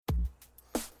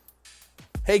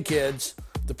Hey kids,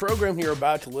 the program you're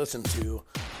about to listen to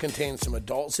contains some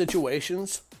adult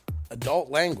situations, adult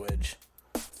language,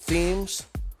 themes,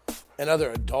 and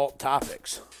other adult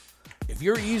topics. If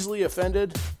you're easily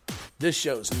offended, this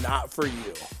show's not for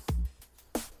you.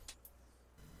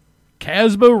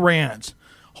 Kasbh Rant.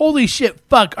 Holy shit,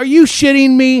 fuck. Are you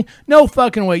shitting me? No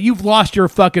fucking way. You've lost your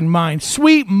fucking mind.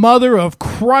 Sweet mother of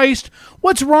Christ.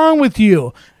 What's wrong with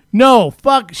you? No,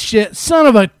 fuck shit. Son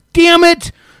of a damn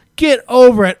it. Get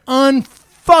over it.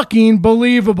 Unfucking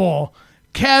believable.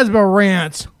 Kasbh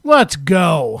Rant. Let's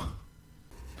go.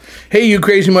 Hey, you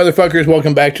crazy motherfuckers.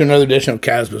 Welcome back to another edition of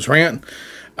Kasbh's Rant.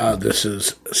 This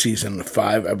is Season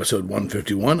 5, Episode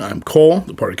 151. I'm Cole,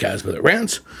 the part of Kasbh that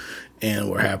rants, and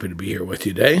we're happy to be here with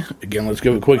you today. Again, let's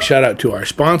give a quick shout out to our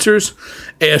sponsors,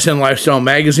 ASN Lifestyle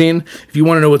Magazine. If you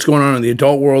want to know what's going on in the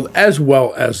adult world as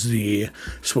well as the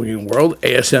swinging world,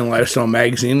 ASN Lifestyle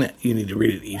Magazine, you need to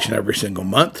read it each and every single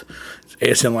month.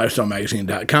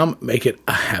 ASNLifestyleMagazine.com. Make it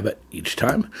a habit each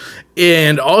time.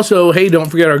 And also, hey,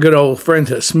 don't forget our good old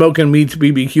friends at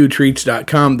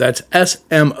SmokinMeatsBBQTreats.com. That's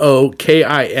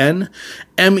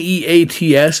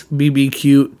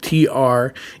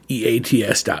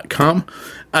SMOKINMEATSBBQTREATS.com.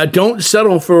 Don't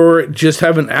settle for just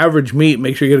having average meat.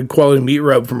 Make sure you get a quality meat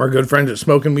rub from our good friends at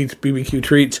Smokin' Meats BBQ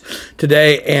Treats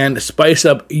today and spice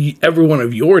up every one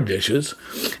of your dishes.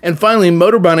 And finally,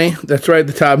 Motor Bunny. That's right,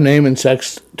 the top name in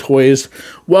sex toys.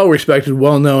 Well-respected,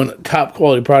 well-known,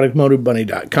 top-quality product,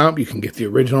 MotorBunny.com. You can get the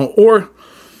original or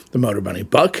the Motor Bunny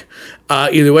buck.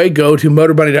 Either way, go to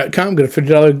MotorBunny.com, get a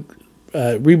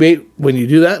 $50 rebate when you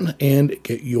do that, and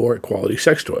get your quality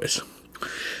sex toys.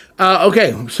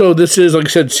 Okay, so this is, like I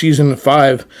said, Season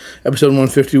 5, Episode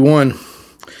 151,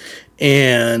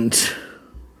 and,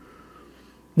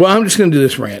 well, I'm just going to do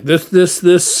this rant. This,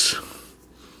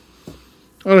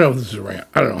 I don't know if this is a rant.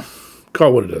 I don't know. Call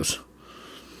it what it is.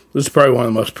 This is probably one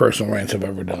of the most personal rants I've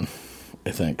ever done,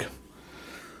 I think.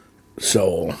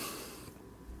 So,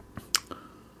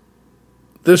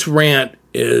 this rant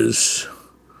is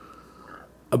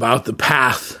about the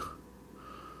path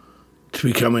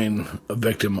to becoming a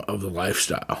victim of the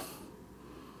lifestyle.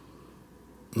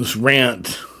 This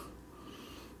rant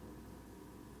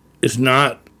is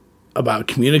not about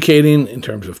communicating in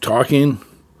terms of talking.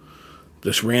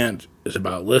 This rant is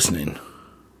about listening.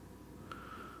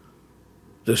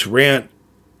 This rant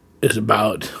is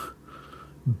about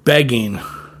begging,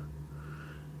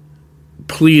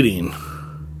 pleading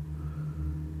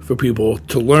for people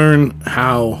to learn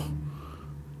how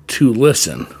to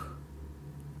listen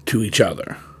to each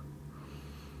other.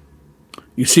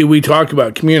 You see, we talk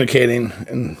about communicating,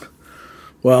 and,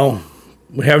 well,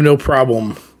 we have no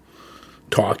problem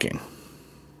talking.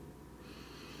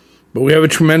 But we have a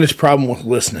tremendous problem with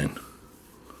listening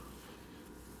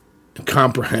and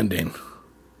comprehending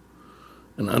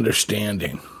and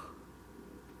understanding.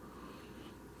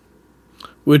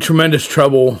 We have tremendous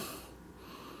trouble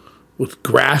with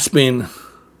grasping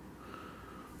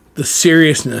the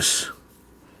seriousness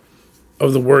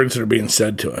of the words that are being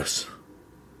said to us.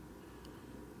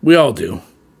 We all do.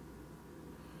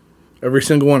 Every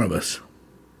single one of us.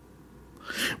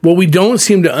 What we don't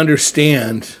seem to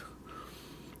understand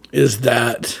is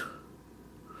that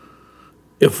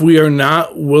if we are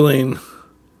not willing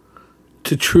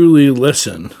to truly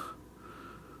listen,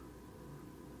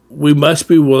 we must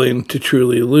be willing to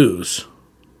truly lose.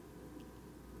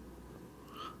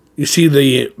 You see,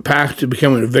 the path to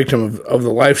becoming a victim of the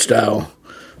lifestyle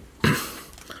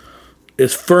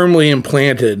is firmly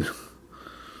implanted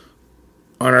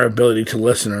on our ability to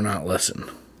listen or not listen.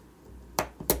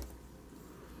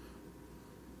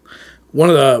 One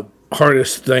of the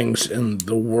hardest things in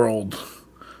the world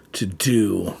to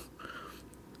do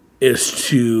is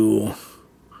to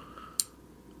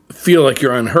feel like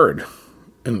you're unheard.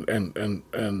 And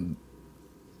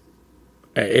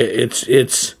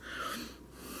it's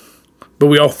but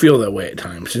we all feel that way at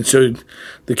times. And so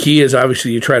the key is,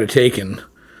 obviously, you try to take and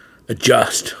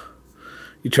adjust.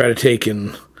 You try to take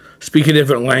and speak a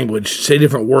different language, say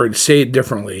different words, say it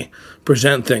differently,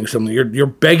 present things. You're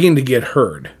begging to get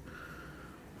heard.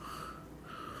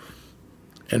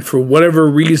 And for whatever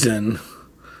reason,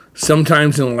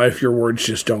 sometimes in life your words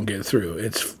just don't get through.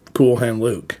 It's Cool Hand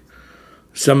Luke.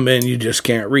 Some men you just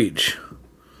can't reach.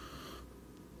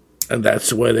 And that's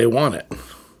the way they want it.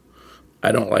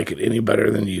 I don't like it any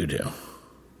better than you do.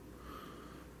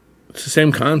 It's the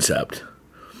same concept.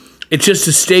 It's just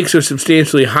the stakes are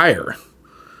substantially higher.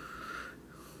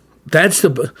 That's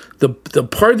the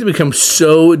part that becomes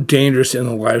so dangerous in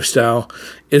the lifestyle,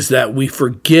 is that we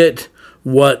forget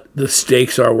what the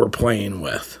stakes are we're playing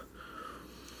with.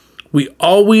 We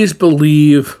always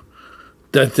believe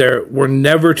that we're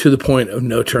never to the point of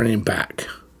no turning back.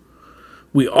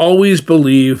 We always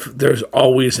believe there's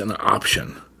always an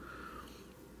option.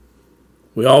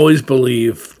 We always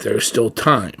believe there's still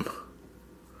time.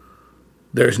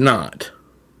 There's not.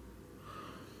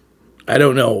 I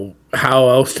don't know how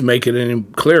else to make it any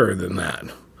clearer than that.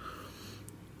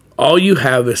 All you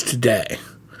have is today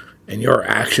and your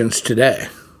actions today.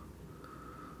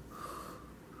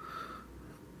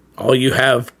 All you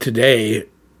have today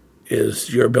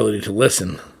is your ability to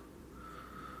listen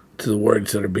to the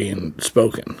words that are being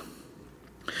spoken.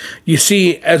 You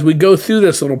see, as we go through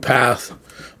this little path,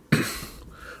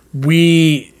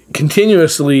 we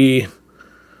continuously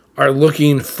are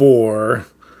looking for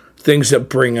things that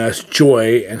bring us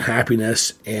joy and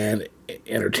happiness and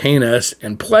entertain us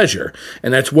and pleasure.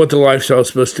 And that's what the lifestyle is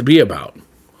supposed to be about.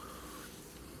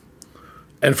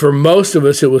 And for most of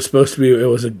us, it was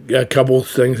a couple of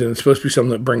things, and it's supposed to be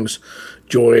something that brings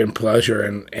joy and pleasure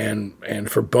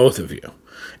and for both of you.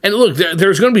 And look,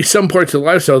 there's going to be some parts of the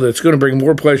lifestyle that's going to bring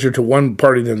more pleasure to one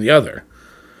party than the other.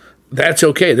 That's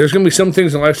okay. There's going to be some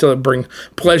things in lifestyle that bring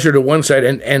pleasure to one side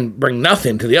and bring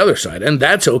nothing to the other side, and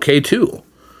that's okay too.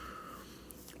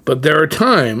 But there are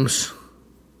times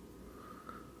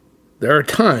that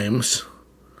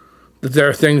there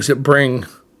are things that bring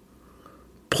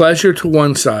pleasure to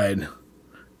one side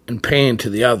and pain to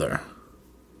the other.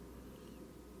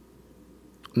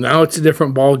 Now it's a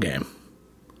different ballgame.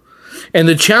 And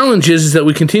the challenge is that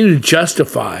we continue to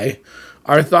justify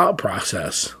our thought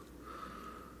process.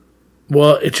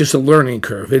 Well, it's just a learning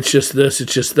curve. It's just this,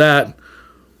 it's just that.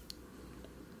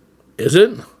 Is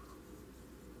it?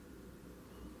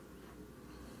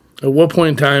 At what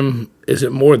point in time is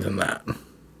it more than that?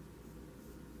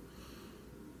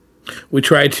 We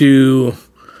try to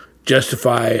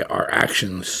justify our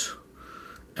actions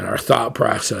and our thought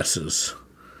processes.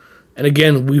 And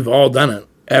again, we've all done it.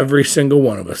 Every single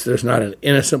one of us. There's not an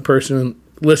innocent person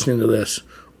listening to this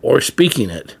or speaking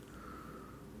it.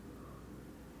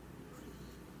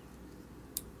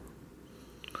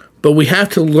 But we have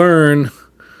to learn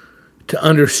to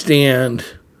understand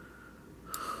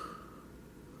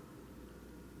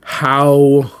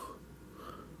how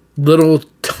little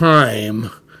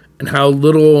time and how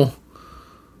little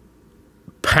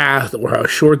path, or how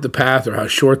short the path, or how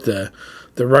short the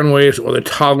runway is, or the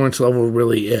tolerance level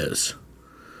really is.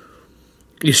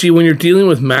 You see, when you're dealing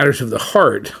with matters of the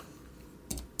heart,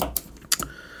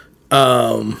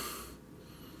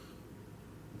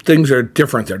 things are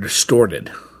different. They're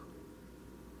distorted.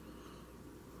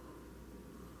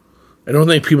 I don't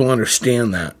think people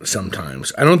understand that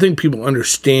sometimes. I don't think people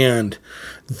understand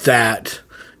that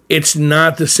it's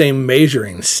not the same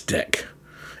measuring stick.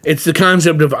 It's the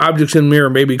concept of objects in a mirror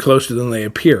may be closer than they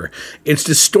appear. It's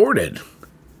distorted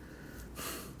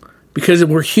because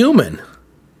we're human.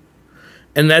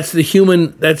 And that's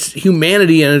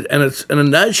humanity and it's in a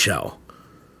nutshell.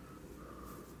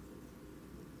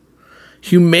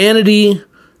 Humanity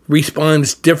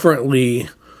responds differently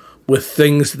with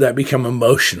things that become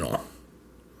emotional.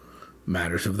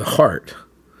 Matters of the heart.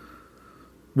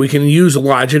 We can use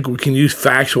logic, we can use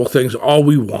factual things all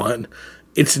we want.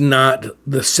 It's not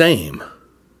the same.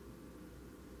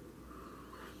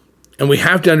 And we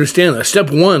have to understand that.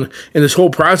 Step one in this whole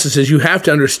process is you have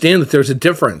to understand that there's a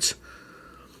difference.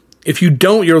 If you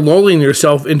don't, you're lulling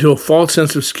yourself into a false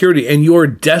sense of security and you're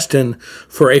destined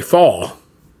for a fall.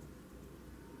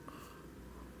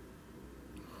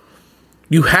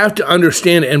 You have to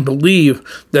understand and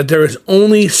believe that there is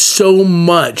only so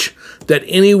much that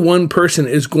any one person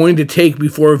is going to take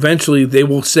before eventually they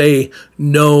will say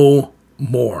no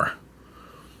more.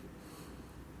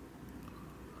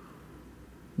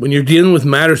 When you're dealing with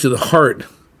matters of the heart,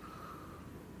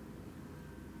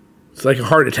 it's like a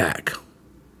heart attack.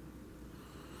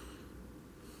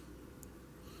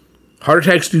 Heart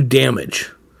attacks do damage.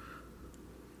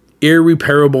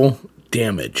 Irreparable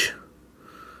damage.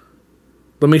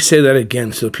 Let me say that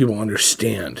again so people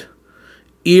understand.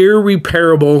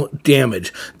 Irreparable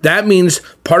damage. That means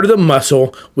part of the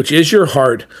muscle, which is your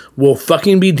heart, will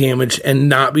fucking be damaged and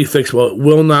not be fixable. It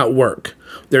will not work.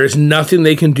 There is nothing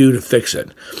they can do to fix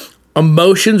it.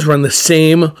 Emotions run the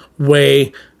same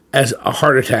way as a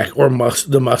heart attack or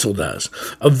the muscle does.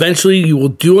 Eventually, you will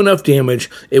do enough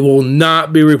damage, it will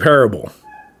not be repairable.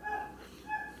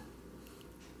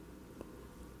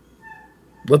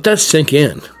 Let that sink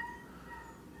in.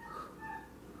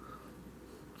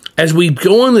 As we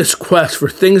go on this quest for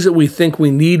things that we think we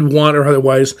need, want, or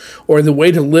otherwise, or the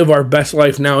way to live our best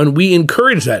life now, and we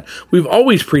encourage that. We've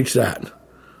always preached that.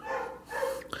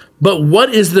 But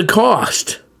what is the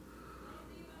cost?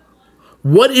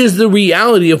 What is the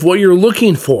reality of what you're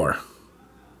looking for?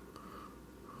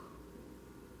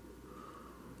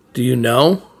 Do you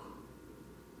know?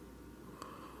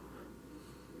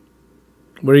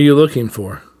 What are you looking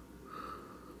for?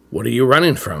 What are you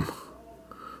running from?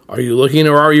 Are you looking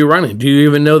or are you running? Do you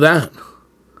even know that?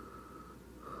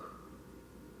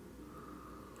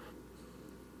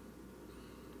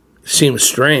 Seems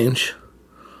strange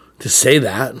to say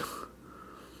that.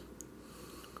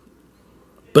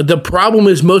 But the problem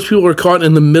is most people are caught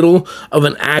in the middle of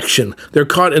an action. They're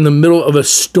caught in the middle of a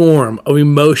storm of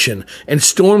emotion. And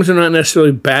storms are not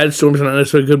necessarily bad. Storms are not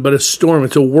necessarily good, but a storm,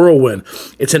 it's a whirlwind.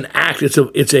 It's an act. It's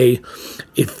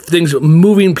things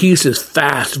moving pieces,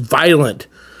 fast, violent,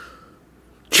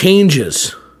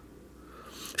 changes.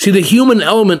 See, the human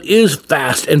element is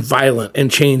fast and violent and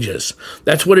changes.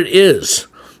 That's what it is.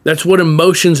 That's what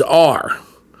emotions are.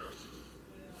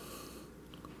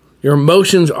 Your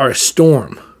emotions are a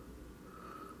storm.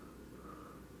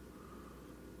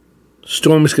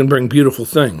 Storms can bring beautiful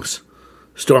things.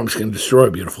 Storms can destroy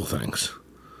beautiful things.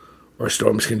 Or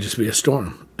storms can just be a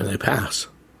storm and they pass.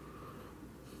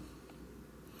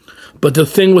 But the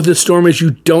thing with this storm is you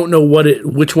don't know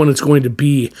which one it's going to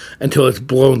be until it's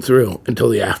blown through, until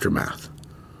the aftermath.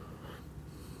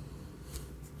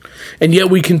 And yet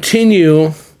we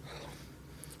continue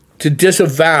to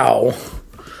disavow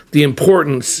the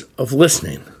importance of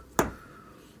listening.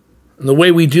 And the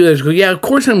way we do that is go, yeah, of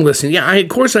course I'm listening. Yeah, of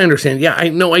course I understand. Yeah, I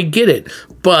know, I get it.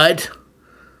 But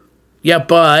what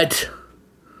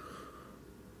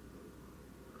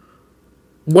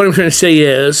I'm trying to say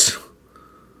is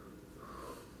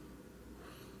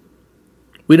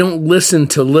we don't listen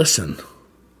to listen.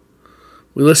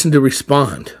 We listen to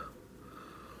respond.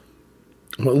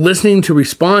 What listening to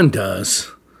respond does,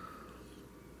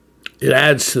 it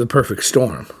adds to the perfect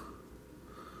storm.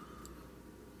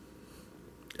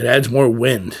 It adds more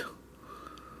wind,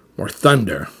 more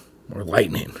thunder, more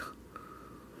lightning.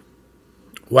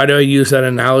 Why do I use that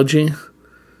analogy?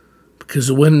 Because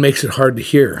the wind makes it hard to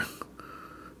hear.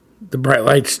 The bright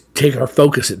lights take our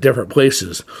focus at different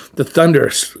places. The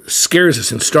thunder scares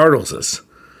us and startles us.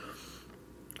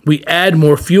 We add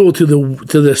more fuel to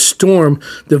the storm,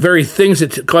 the very things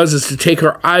that cause us to take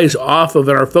our eyes off of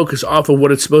and our focus off of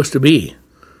what it's supposed to be.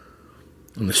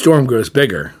 And the storm grows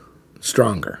bigger,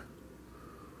 stronger,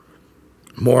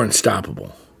 more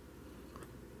unstoppable,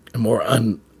 and more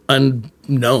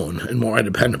unknown, and more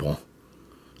undependable,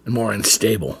 and more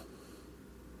unstable.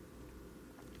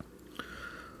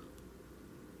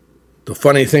 The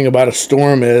funny thing about a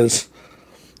storm is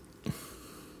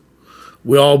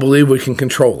we all believe we can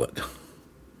control it.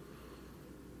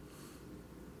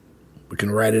 We can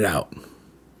ride it out.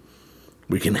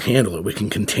 We can handle it. We can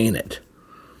contain it.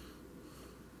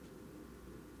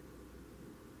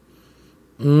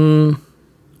 I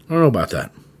don't know about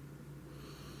that.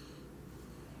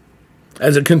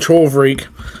 As a control freak,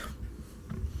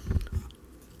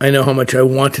 I know how much I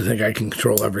want to think I can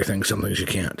control everything. Some things you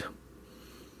can't.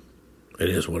 It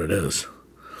is what it is.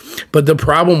 But the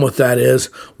problem with that is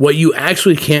what you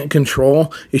actually can't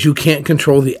control is you can't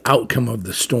control the outcome of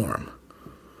the storm.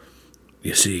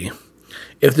 You see,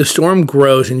 if the storm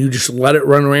grows and you just let it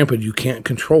run rampant, you can't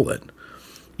control it.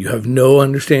 You have no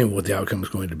understanding of what the outcome is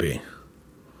going to be.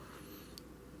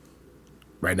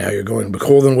 Right now you're going, but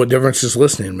Colton, what difference does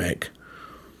listening make?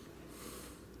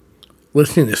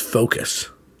 Listening is focus.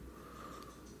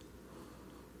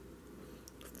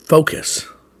 Focus.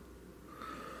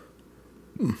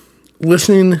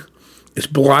 Listening is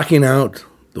blocking out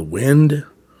the wind,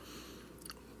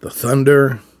 the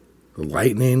thunder, the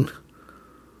lightning.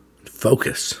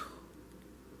 Focus.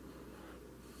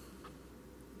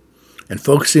 And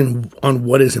focusing on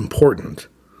what is important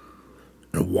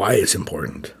and why it's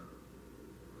important.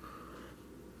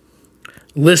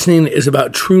 Listening is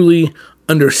about truly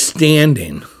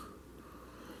understanding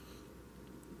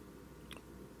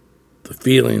the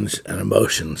feelings and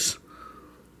emotions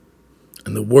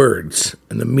and the words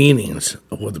and the meanings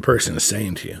of what the person is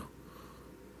saying to you.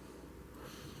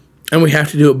 And we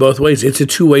have to do it both ways. It's a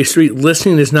two-way street.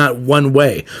 Listening is not one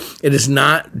way. It is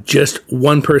not just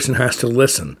one person has to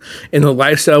listen. In the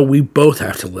lifestyle, we both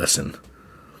have to listen.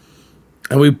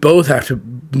 And we both have to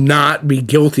not be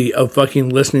guilty of fucking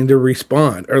listening to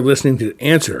respond or listening to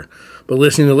answer, but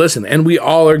listening to listen. And we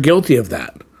all are guilty of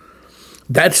that.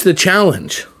 That's the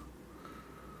challenge.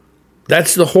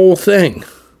 That's the whole thing.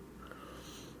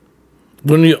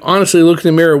 When you honestly look in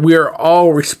the mirror, we are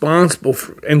all responsible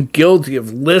for and guilty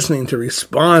of listening to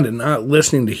respond and not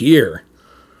listening to hear.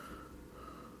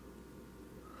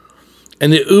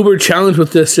 And the uber challenge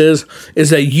with this is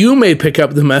that you may pick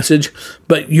up the message,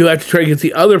 but you have to try to get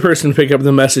the other person to pick up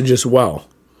the message as well.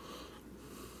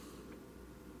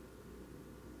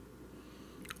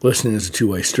 Listening is a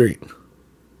two-way street.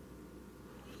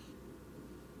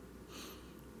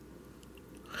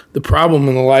 The problem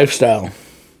in the lifestyle,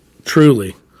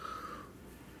 truly,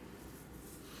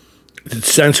 is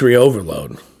its sensory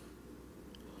overload.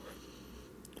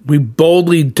 We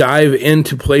boldly dive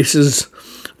into places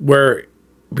where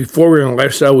before we were in a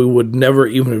lifestyle we would never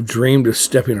even have dreamed of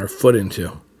stepping our foot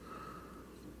into.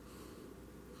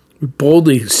 We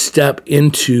boldly step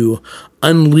into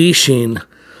unleashing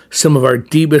some of our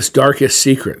deepest, darkest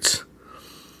secrets.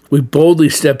 We boldly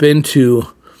step into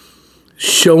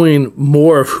showing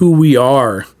more of who we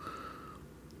are,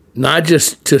 not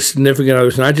just to significant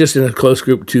others, not just in a close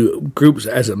group, to groups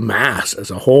as a mass, as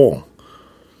a whole.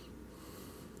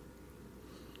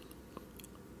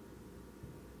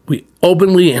 We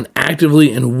openly and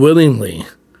actively and willingly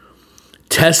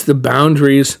test the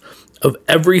boundaries of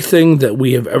everything that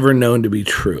we have ever known to be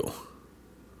true.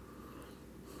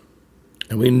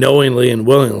 And we knowingly and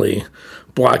willingly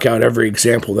block out every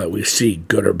example that we see,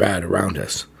 good or bad, around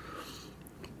us,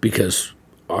 because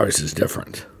ours is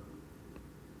different.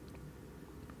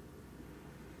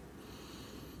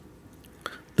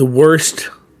 The worst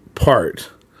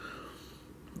part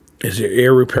is your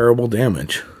irreparable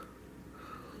damage.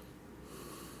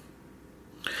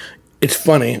 It's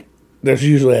funny. There's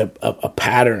usually a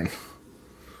pattern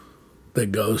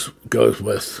that goes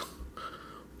with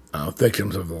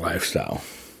victims of the lifestyle.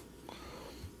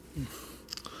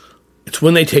 It's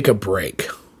when they take a break.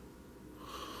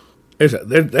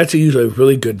 That's usually a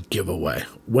really good giveaway.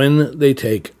 When they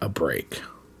take a break.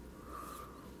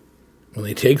 When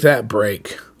they take that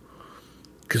break,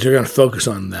 because they're going to focus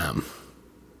on them.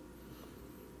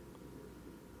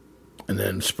 And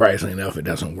then, surprisingly enough, it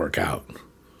doesn't work out.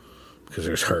 Because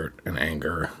there's hurt and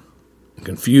anger and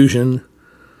confusion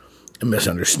and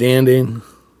misunderstanding.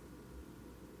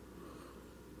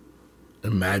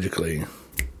 And magically,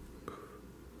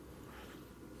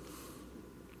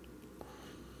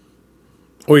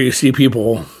 or you see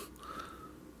people,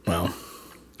 well,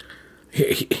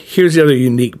 here's the other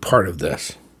unique part of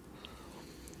this.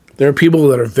 There are people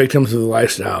that are victims of the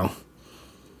lifestyle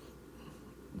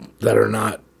that are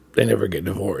not, they never get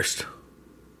divorced.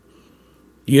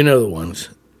 You know the ones.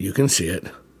 You can see it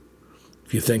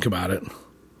if you think about it.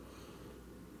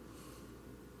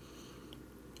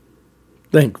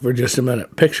 Think for just a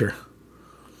minute. Picture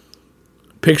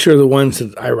the ones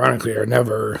that ironically are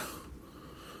never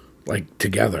like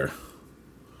together.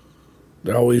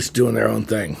 They're always doing their own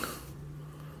thing.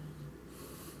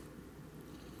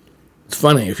 It's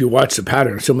funny, if you watch the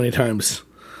pattern so many times,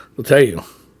 they'll tell you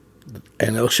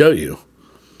and they'll show you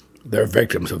they're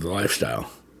victims of the lifestyle.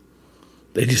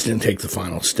 They just didn't take the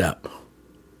final step.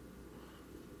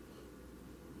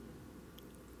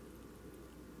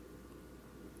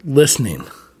 Listening,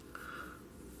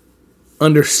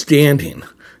 understanding,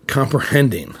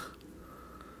 comprehending.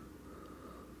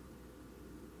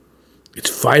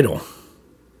 It's vital.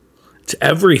 It's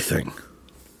everything.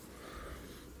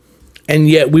 And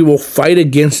yet we will fight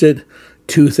against it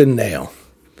tooth and nail.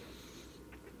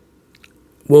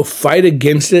 We'll fight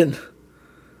against it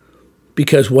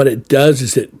because what it does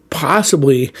is it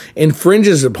possibly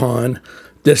infringes upon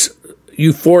this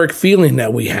euphoric feeling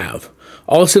that we have.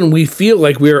 All of a sudden we feel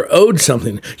like we are owed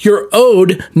something. You're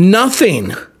owed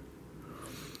nothing.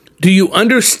 Do you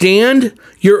understand?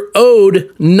 You're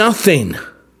owed nothing.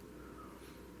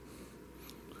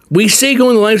 We say go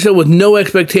in the lifestyle with no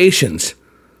expectations.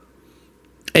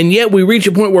 And yet we reach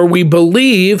a point where we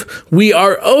believe we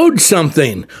are owed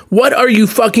something. What are you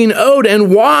fucking owed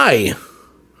and why?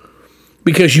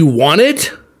 Because you want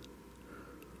it?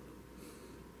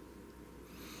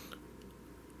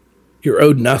 You're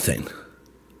owed nothing.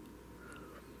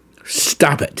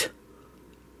 Stop it.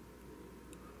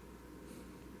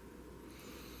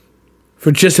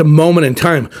 For just a moment in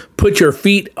time, put your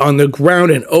feet on the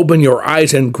ground and open your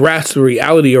eyes and grasp the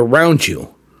reality around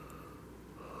you.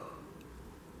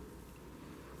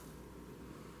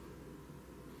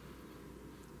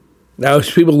 Now,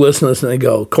 as people listen to this and they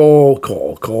go, Cole,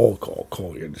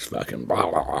 you're just fucking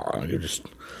blah, blah, blah. You've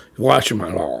lost your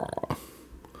mind. Blah, blah.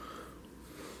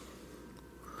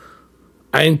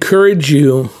 I encourage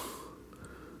you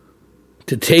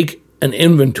to take an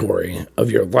inventory of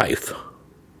your life.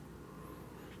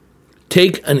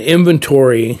 Take an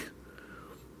inventory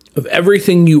of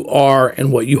everything you are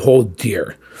and what you hold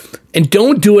dear. And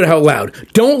don't do it out loud.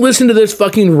 Don't listen to this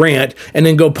fucking rant and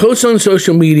then go post on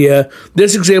social media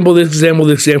this example in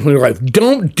your life.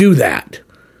 Don't do that.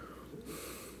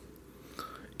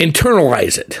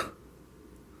 Internalize it.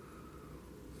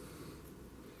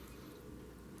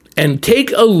 And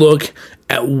take a look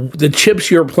at the chips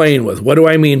you're playing with. What do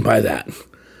I mean by that?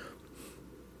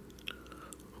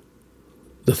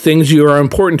 The things you are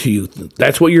important to you.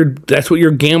 That's what you're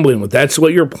gambling with. That's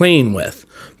what you're playing with.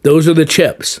 Those are the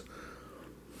chips.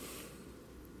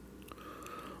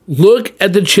 Look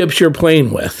at the chips you're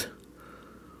playing with.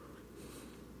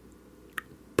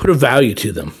 Put a value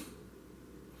to them.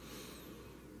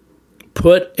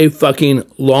 Put a fucking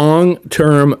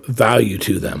long-term value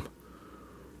to them.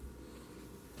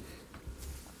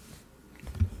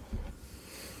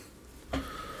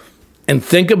 And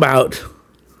think about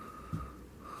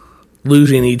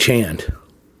losing each hand.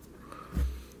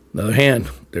 Another hand.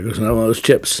 There goes another one of those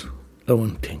chips. Another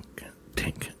one. Tink,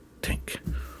 tink, tink.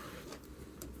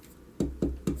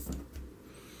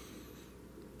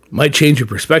 Might change your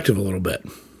perspective a little bit.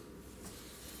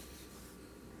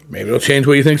 Maybe it'll change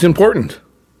what you think is important.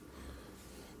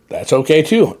 That's okay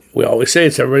too. We always say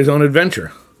it's everybody's own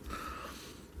adventure.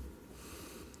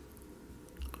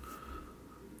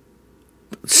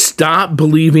 Stop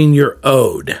believing you're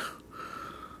owed.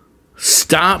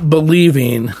 Stop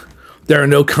believing there are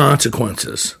no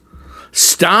consequences.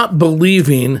 Stop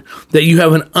believing that you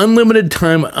have an unlimited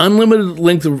time, unlimited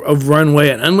length of runway,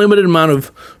 an unlimited amount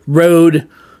of road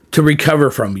to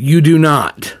recover from. You do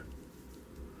not.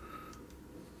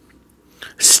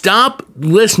 Stop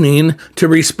listening to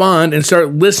respond and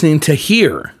start listening to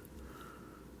hear.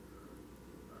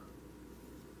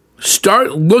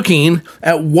 Start looking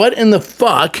at what in the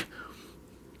fuck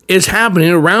is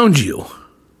happening around you.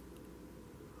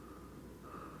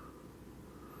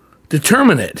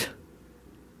 Determine it.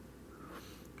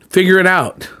 Figure it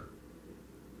out.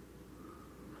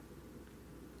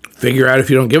 Figure out if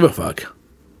you don't give a fuck.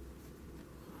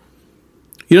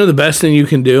 You know the best thing you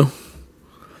can do?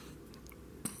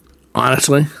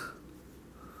 Honestly,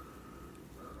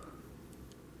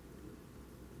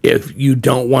 if you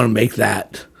don't want to make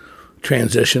that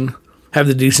transition, have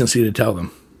the decency to tell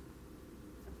them.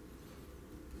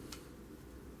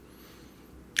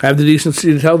 Have the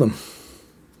decency to tell them.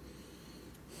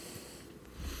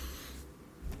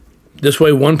 This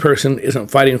way, one person isn't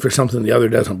fighting for something the other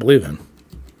doesn't believe in.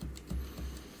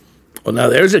 Well, now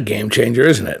there's a game changer,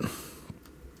 isn't it?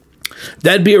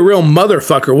 That'd be a real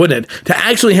motherfucker, wouldn't it? To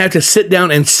actually have to sit down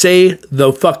and say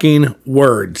the fucking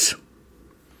words.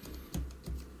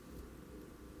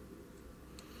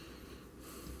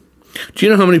 Do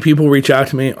you know how many people reach out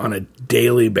to me on a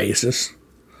daily basis?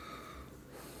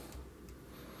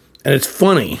 And it's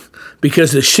funny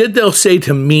because the shit they'll say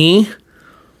to me,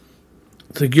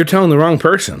 it's like, you're telling the wrong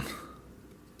person.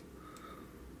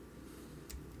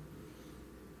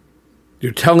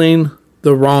 You're telling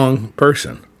the wrong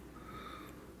person.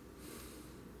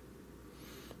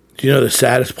 Do you know the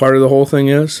saddest part of the whole thing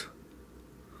is?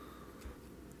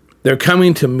 They're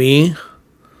coming to me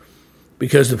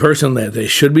because the person that they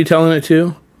should be telling it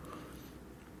to,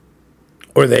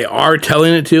 or they are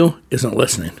telling it to, isn't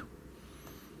listening.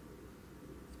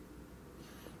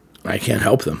 I can't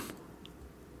help them.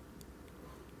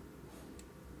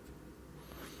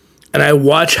 And I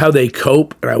watch how they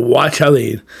cope, and I watch how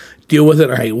they deal with it,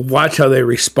 and I watch how they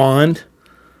respond.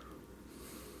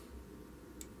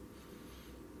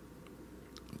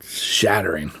 It's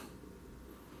shattering.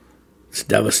 It's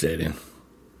devastating.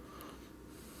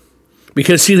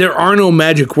 Because, see, there are no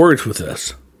magic words with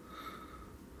this.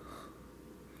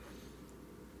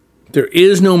 There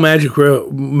is no magic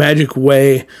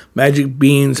way, magic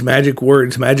beans, magic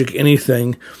words, magic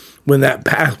anything when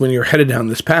you're headed down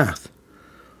this path.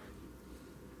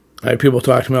 I have people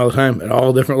talk to me all the time at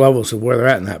all different levels of where they're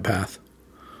at in that path.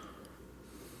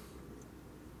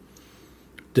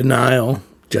 Denial,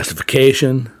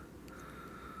 justification,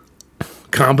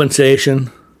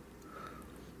 compensation,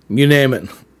 you name it,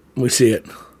 we see it.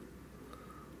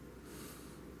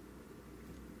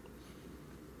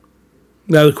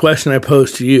 Now the question I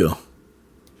pose to you,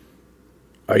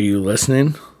 are you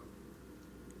listening?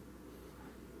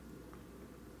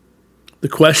 The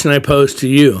question I pose to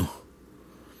you,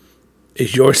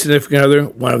 is your significant other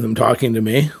one of them talking to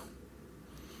me?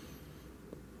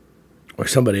 Or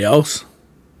somebody else?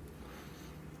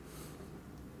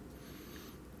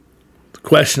 The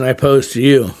question I pose to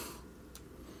you,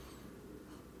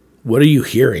 what are you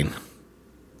hearing?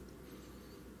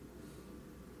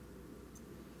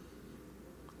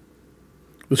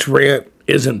 This rant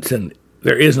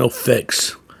there is no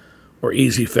fix or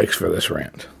easy fix for this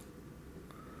rant.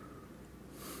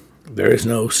 There is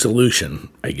no solution,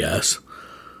 I guess.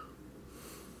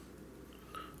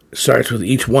 It starts with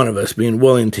each one of us being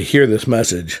willing to hear this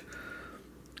message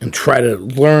and try to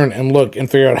learn and look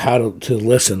and figure out how to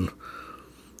listen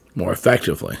more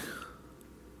effectively.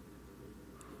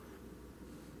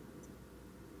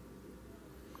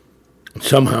 And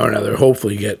somehow or another,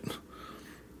 hopefully get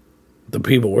the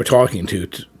people we're talking to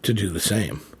do the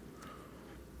same.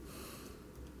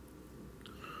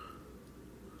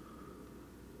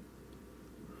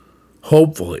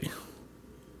 Hopefully,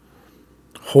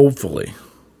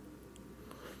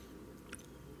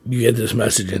 you get this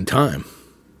message in time.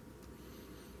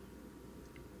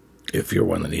 If you're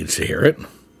one that needs to hear it.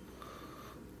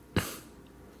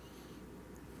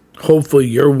 Hopefully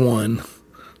you're one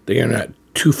that you're not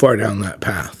too far down that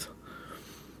path.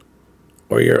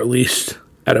 Or you're at least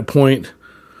at a point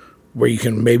where you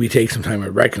can maybe take some time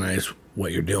and recognize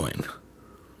what you're doing.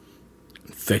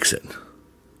 Fix it.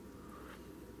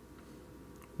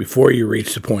 Before you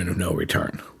reach the point of no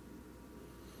return.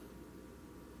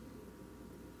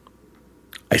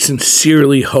 I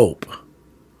sincerely hope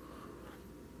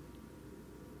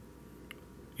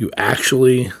you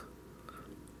actually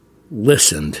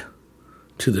listened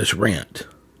to this rant.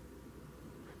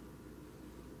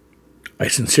 I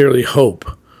sincerely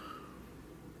hope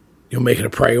you'll make it a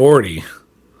priority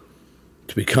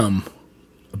to become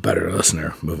a better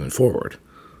listener moving forward.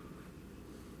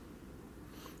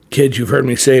 Kids, you've heard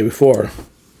me say it before.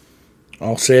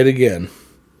 I'll say it again.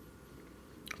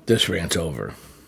 This rant's over.